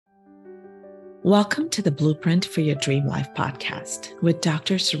Welcome to the Blueprint for Your Dream Life podcast with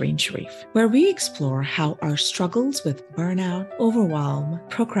Dr. Serene Sharif, where we explore how our struggles with burnout, overwhelm,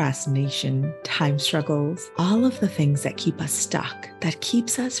 procrastination, time struggles, all of the things that keep us stuck, that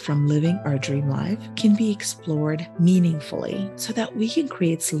keeps us from living our dream life, can be explored meaningfully so that we can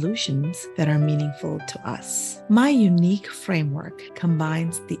create solutions that are meaningful to us. My unique framework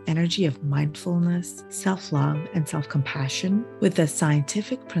combines the energy of mindfulness, self-love, and self-compassion with the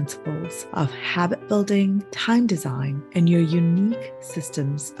scientific principles of habit building, time design, and your unique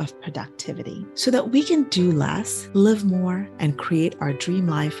systems of productivity so that we can do less, live more, and create our dream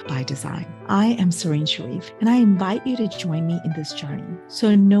life by design. I am Serene Sharif, and I invite you to join me in this journey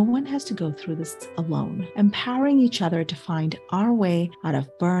so no one has to go through this alone, empowering each other to find our way out of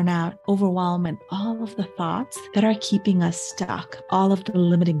burnout, overwhelm, and all of the thoughts that are keeping us stuck, all of the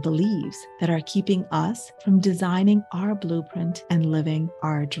limiting beliefs that are keeping us from designing our blueprint and living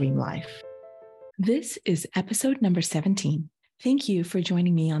our dream life. This is episode number 17. Thank you for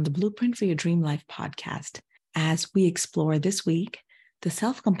joining me on the Blueprint for Your Dream Life podcast as we explore this week the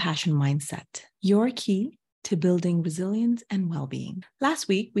self-compassion mindset, your key to building resilience and well-being. Last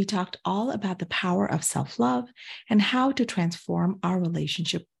week, we talked all about the power of self-love and how to transform our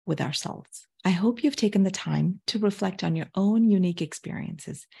relationship with ourselves. I hope you've taken the time to reflect on your own unique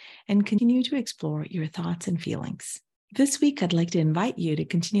experiences and continue to explore your thoughts and feelings. This week, I'd like to invite you to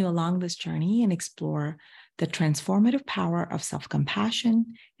continue along this journey and explore the transformative power of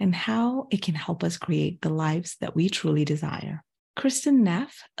self-compassion and how it can help us create the lives that we truly desire. Kristin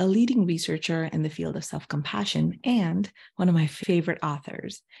Neff, a leading researcher in the field of self-compassion and one of my favorite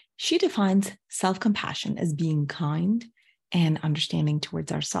authors, she defines self-compassion as being kind and understanding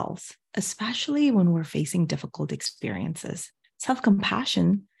towards ourselves, especially when we're facing difficult experiences.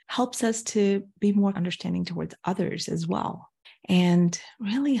 Self-compassion helps us to be more understanding towards others as well, and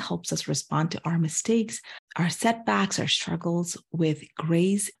really helps us respond to our mistakes, our setbacks, our struggles with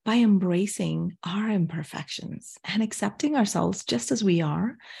grace by embracing our imperfections and accepting ourselves just as we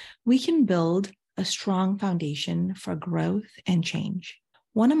are. We can build a strong foundation for growth and change.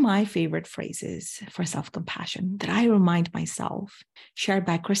 One of my favorite phrases for self-compassion that I remind myself, shared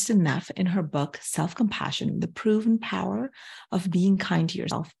by Kristin Neff in her book, Self-Compassion, The Proven Power of Being Kind to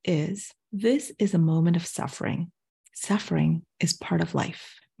Yourself is, this is a moment of suffering. Suffering is part of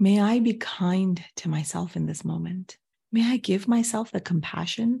life. May I be kind to myself in this moment. May I give myself the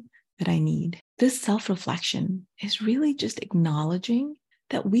compassion that I need. This self-reflection is really just acknowledging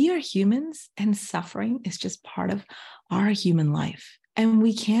that we are humans and suffering is just part of our human life. And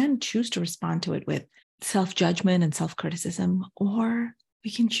we can choose to respond to it with self-judgment and self-criticism, or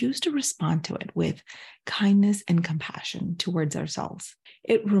we can choose to respond to it with kindness and compassion towards ourselves.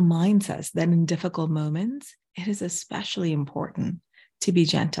 It reminds us that in difficult moments, it is especially important to be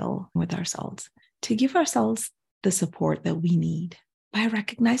gentle with ourselves, to give ourselves the support that we need. By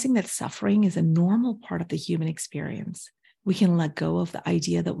recognizing that suffering is a normal part of the human experience, we can let go of the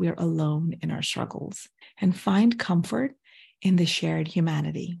idea that we're alone in our struggles and find comfort in the shared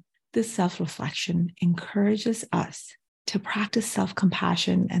humanity. This self-reflection encourages us to practice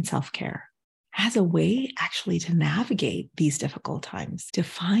self-compassion and self-care as a way actually to navigate these difficult times, to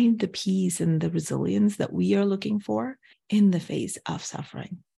find the peace and the resilience that we are looking for in the face of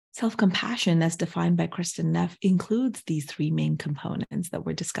suffering. Self-compassion, as defined by Kristin Neff, includes these three main components that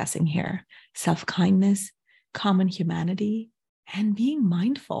we're discussing here: self-kindness, common humanity, and being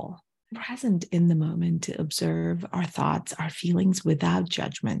mindful, present in the moment to observe our thoughts, our feelings without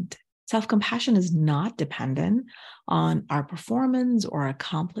judgment. Self-compassion is not dependent on our performance or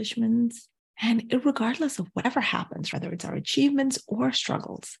accomplishments. And regardless of whatever happens, whether it's our achievements or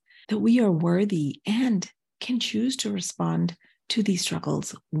struggles, that we are worthy and can choose to respond to these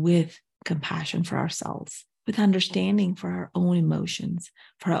struggles with compassion for ourselves, with understanding for our own emotions,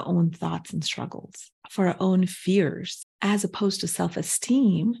 for our own thoughts and struggles, for our own fears, as opposed to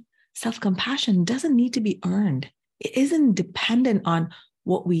self-esteem. Self-compassion doesn't need to be earned. It isn't dependent on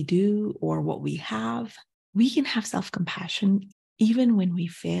what we do or what we have. We can have self-compassion even when we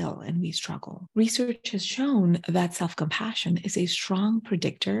fail and we struggle. Research has shown that self-compassion is a strong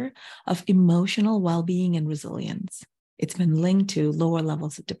predictor of emotional well-being and resilience. It's been linked to lower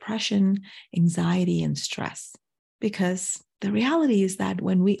levels of depression, anxiety, and stress. Because the reality is that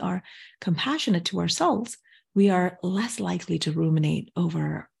when we are compassionate to ourselves, we are less likely to ruminate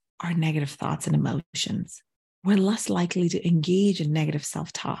over our negative thoughts and emotions. We're less likely to engage in negative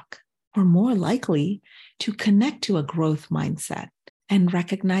self-talk. We're more likely to connect to a growth mindset and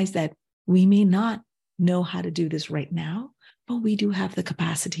recognize that we may not know how to do this right now, but we do have the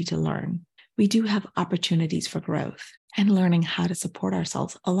capacity to learn. We do have opportunities for growth and learning how to support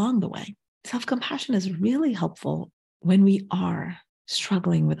ourselves along the way. Self-compassion is really helpful when we are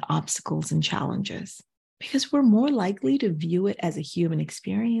struggling with obstacles and challenges, because we're more likely to view it as a human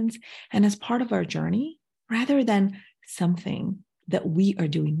experience and as part of our journey rather than something that we are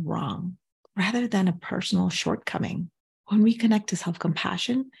doing wrong, rather than a personal shortcoming. When we connect to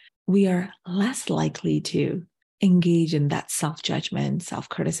self-compassion, we are less likely to engage in that self-judgment,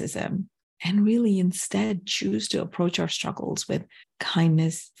 self-criticism, and really instead choose to approach our struggles with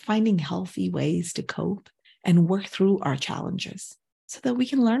kindness, finding healthy ways to cope and work through our challenges so that we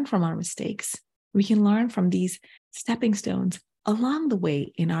can learn from our mistakes. We can learn from these stepping stones along the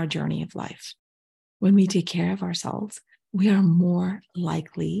way in our journey of life. When we take care of ourselves, we are more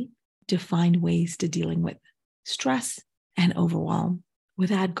likely to find ways to dealing with stress and overwhelm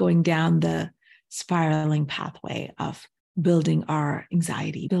without going down the spiraling pathway of building our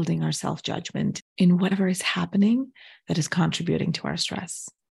anxiety, building our self-judgment in whatever is happening that is contributing to our stress.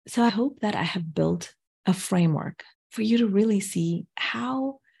 So I hope that I have built a framework for you to really see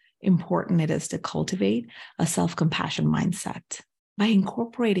how important it is to cultivate a self-compassion mindset by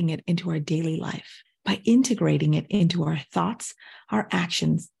incorporating it into our daily life, by integrating it into our thoughts, our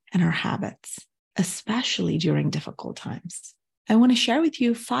actions, and our habits, especially during difficult times. I want to share with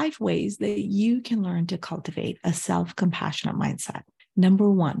you 5 ways that you can learn to cultivate a self-compassionate mindset. Number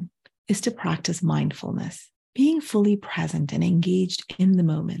 1 is to practice mindfulness, being fully present and engaged in the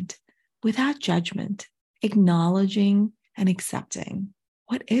moment without judgment, acknowledging and accepting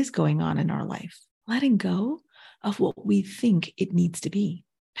what is going on in our life, letting go of what we think it needs to be.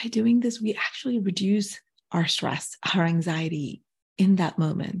 By doing this, we actually reduce our stress, our anxiety in that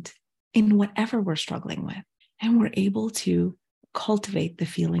moment, in whatever we're struggling with, and we're able to cultivate the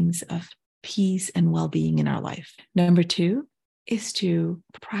feelings of peace and well-being in our life. Number 2 is to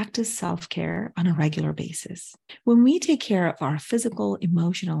practice self-care on a regular basis. When we take care of our physical,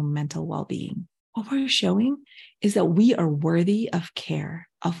 emotional, and mental well-being, what we're showing is that we are worthy of care,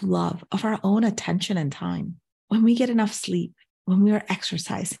 of love, of our own attention and time. When we get enough sleep, when we are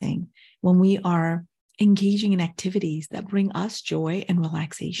exercising, when we are engaging in activities that bring us joy and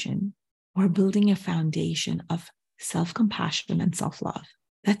relaxation, we're building a foundation of self-compassion and self-love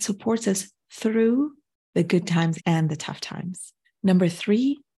that supports us through the good times and the tough times. Number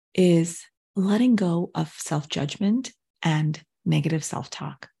 3 is letting go of self-judgment and negative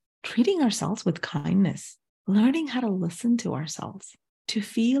self-talk, treating ourselves with kindness, learning how to listen to ourselves, to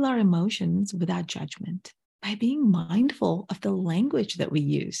feel our emotions without judgment, by being mindful of the language that we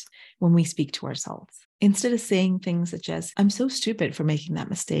use when we speak to ourselves. Instead of saying things such as, "I'm so stupid for making that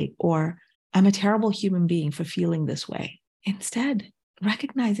mistake," or "I'm a terrible human being for feeling this way." Instead,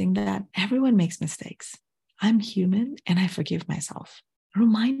 recognizing that everyone makes mistakes. I'm human and I forgive myself.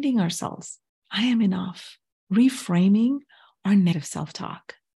 Reminding ourselves, I am enough. Reframing our negative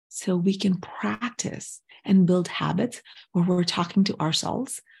self-talk so we can practice and build habits where we're talking to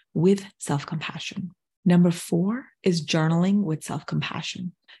ourselves with self-compassion. Number 4 is journaling with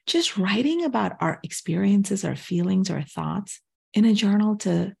self-compassion. Just writing about our experiences, our feelings, our thoughts in a journal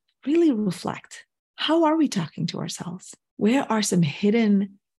to really reflect. How are we talking to ourselves? Where are some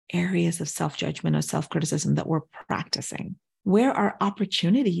hidden areas of self-judgment or self-criticism that we're practicing? Where are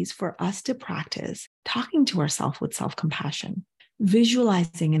opportunities for us to practice talking to ourselves with self-compassion,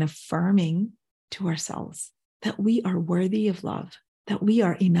 visualizing and affirming to ourselves that we are worthy of love, that we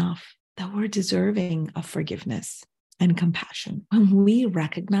are enough, that we're deserving of forgiveness and compassion. When we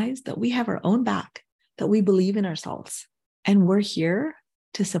recognize that we have our own back, that we believe in ourselves, and we're here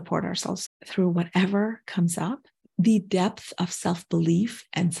to support ourselves through whatever comes up, the depth of self-belief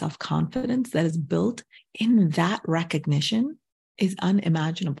and self-confidence that is built in that recognition is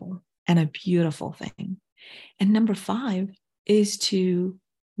unimaginable and a beautiful thing. And number 5 is to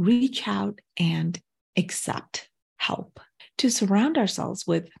reach out and accept help, to surround ourselves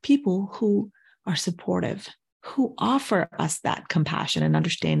with people who are supportive, who offer us that compassion and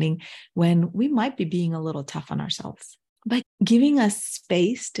understanding when we might be being a little tough on ourselves, by giving us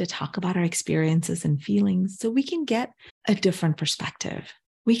space to talk about our experiences and feelings so we can get a different perspective.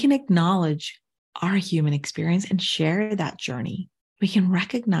 We can acknowledge our human experience and share that journey. We can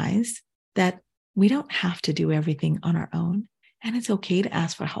recognize that we don't have to do everything on our own, and it's okay to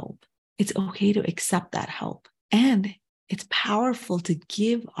ask for help. It's okay to accept that help. And it's powerful to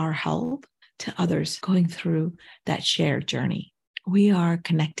give our help to others going through that shared journey. We are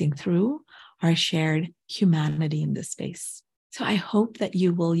connecting through our shared humanity in this space. So I hope that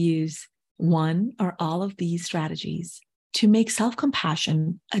you will use one or all of these strategies to make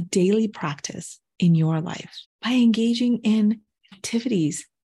self-compassion a daily practice in your life by engaging in activities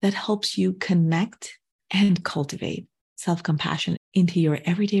that helps you connect and cultivate self-compassion into your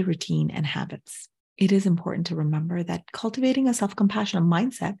everyday routine and habits. It is important to remember that cultivating a self-compassionate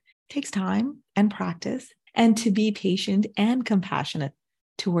mindset takes time and practice, and to be patient and compassionate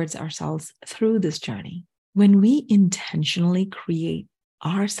towards ourselves through this journey. When we intentionally create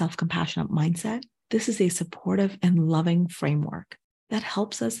our self-compassionate mindset, this is a supportive and loving framework that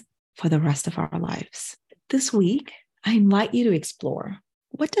helps us for the rest of our lives. This week, I invite you to explore,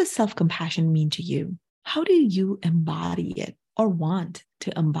 what does self-compassion mean to you? How do you embody it or want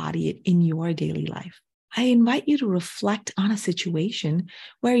to embody it in your daily life? I invite you to reflect on a situation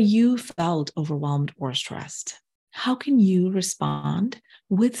where you felt overwhelmed or stressed. How can you respond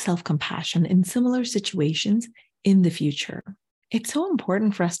with self-compassion in similar situations in the future? It's so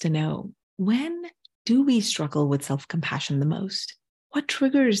important for us to know, when do we struggle with self-compassion the most? What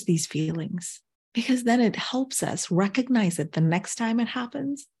triggers these feelings? Because then it helps us recognize it the next time it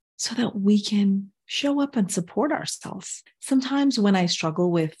happens so that we can show up and support ourselves. Sometimes when I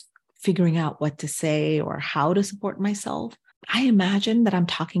struggle with figuring out what to say or how to support myself, I imagine that I'm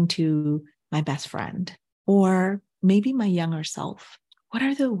talking to my best friend or maybe my younger self. What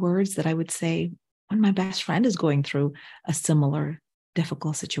are the words that I would say when my best friend is going through a similar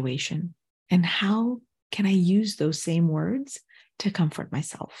difficult situation? And how can I use those same words to comfort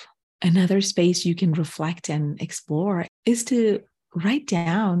myself? Another space you can reflect and explore is to write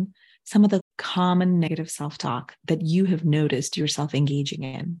down some of the common negative self-talk that you have noticed yourself engaging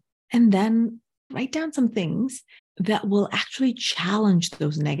in. And then write down some things that will actually challenge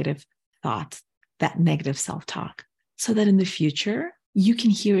those negative thoughts, that negative self-talk, so that in the future, you can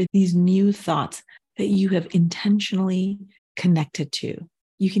hear these new thoughts that you have intentionally connected to.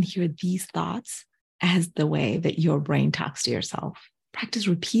 You can hear these thoughts as the way that your brain talks to yourself. Practice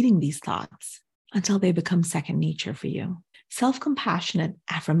repeating these thoughts until they become second nature for you. Self-compassionate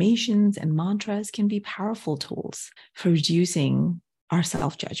affirmations and mantras can be powerful tools for reducing our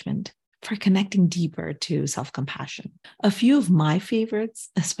self-judgment, for connecting deeper to self-compassion. A few of my favorites,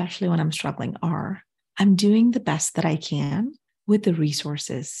 especially when I'm struggling, are, I'm doing the best that I can with the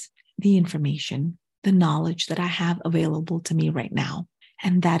resources, the information, the knowledge that I have available to me right now.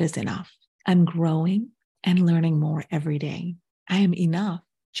 And that is enough. I'm growing and learning more every day. I am enough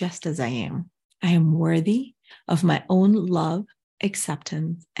just as I am. I am worthy of my own love,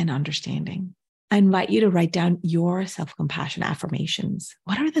 acceptance, and understanding. I invite you to write down your self-compassion affirmations.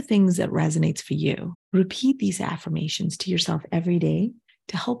 What are the things that resonates for you? Repeat these affirmations to yourself every day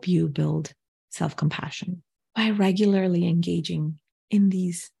to help you build self-compassion. By regularly engaging in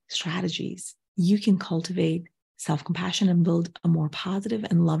these strategies, you can cultivate self-compassion and build a more positive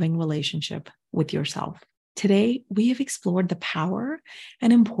and loving relationship with yourself. Today, we have explored the power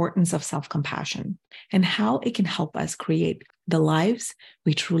and importance of self-compassion and how it can help us create the lives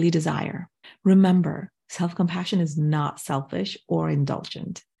we truly desire. Remember, self-compassion is not selfish or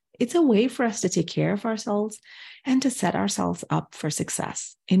indulgent. It's a way for us to take care of ourselves and to set ourselves up for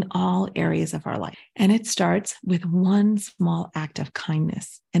success in all areas of our life. And it starts with one small act of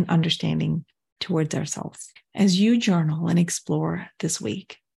kindness and understanding towards ourselves. As you journal and explore this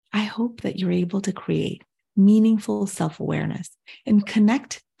week, I hope that you're able to create meaningful self-awareness and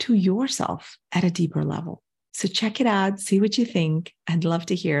connect to yourself at a deeper level. So check it out, see what you think. I'd love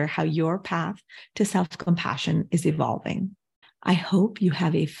to hear how your path to self-compassion is evolving. I hope you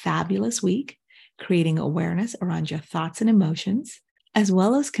have a fabulous week, creating awareness around your thoughts and emotions, as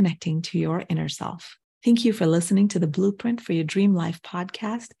well as connecting to your inner self. Thank you for listening to the Blueprint for Your Dream Life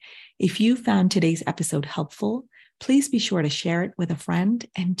podcast. If you found today's episode helpful, please be sure to share it with a friend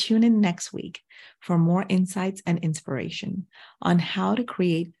and tune in next week for more insights and inspiration on how to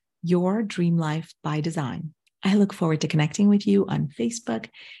create your dream life by design. I look forward to connecting with you on Facebook,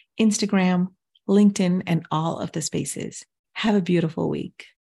 Instagram, LinkedIn, and all of the spaces. Have a beautiful week.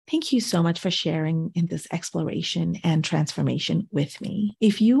 Thank you so much for sharing in this exploration and transformation with me.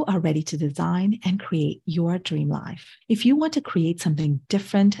 If you are ready to design and create your dream life, if you want to create something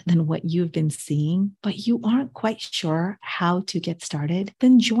different than what you've been seeing, but you aren't quite sure how to get started,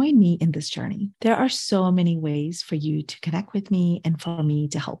 then join me in this journey. There are so many ways for you to connect with me and for me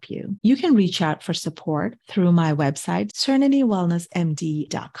to help you. You can reach out for support through my website,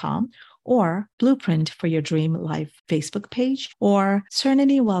 SerenityWellnessMD.com, or Blueprint for Your Dream Life Facebook page, or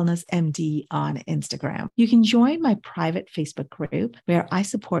Serenity Wellness MD on Instagram. You can join my private Facebook group where I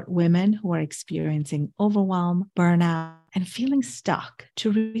support women who are experiencing overwhelm, burnout, and feeling stuck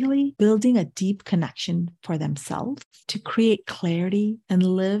to really building a deep connection for themselves to create clarity and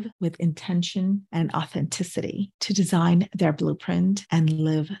live with intention and authenticity to design their blueprint and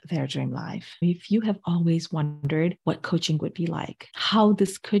live their dream life. If you have always wondered what coaching would be like, how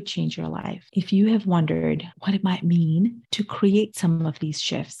this could change your life, if you have wondered what it might mean to create some of these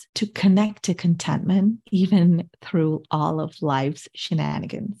shifts, to connect to contentment, even through all of life's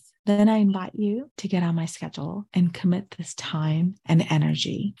shenanigans, then I invite you to get on my schedule and commit this time and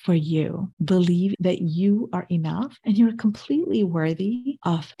energy for you. Believe that you are enough and you're completely worthy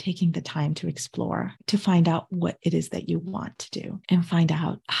of taking the time to explore, to find out what it is that you want to do and find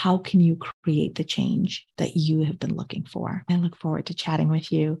out how can you create the change that you have been looking for. I look forward to chatting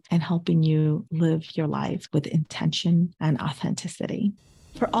with you and helping you live your life with intention and authenticity.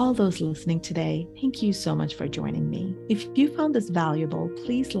 For all those listening today, thank you so much for joining me. If you found this valuable,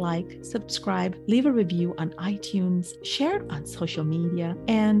 please like, subscribe, leave a review on iTunes, share it on social media,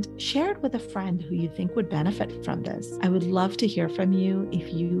 and share it with a friend who you think would benefit from this. I would love to hear from you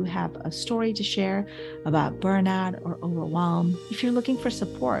if you have a story to share about burnout or overwhelm. If you're looking for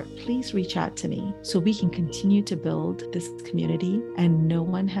support, please reach out to me so we can continue to build this community and no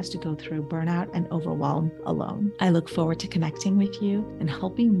one has to go through burnout and overwhelm alone. I look forward to connecting with you and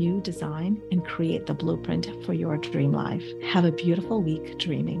helping you design and create the blueprint for your dream life. Have a beautiful week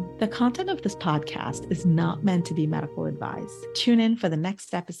dreaming. The content of this podcast is not meant to be medical advice. Tune in for the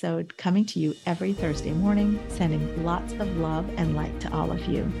next episode coming to you every Thursday morning, sending lots of love and light to all of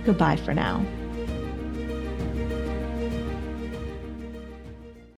you. Goodbye for now.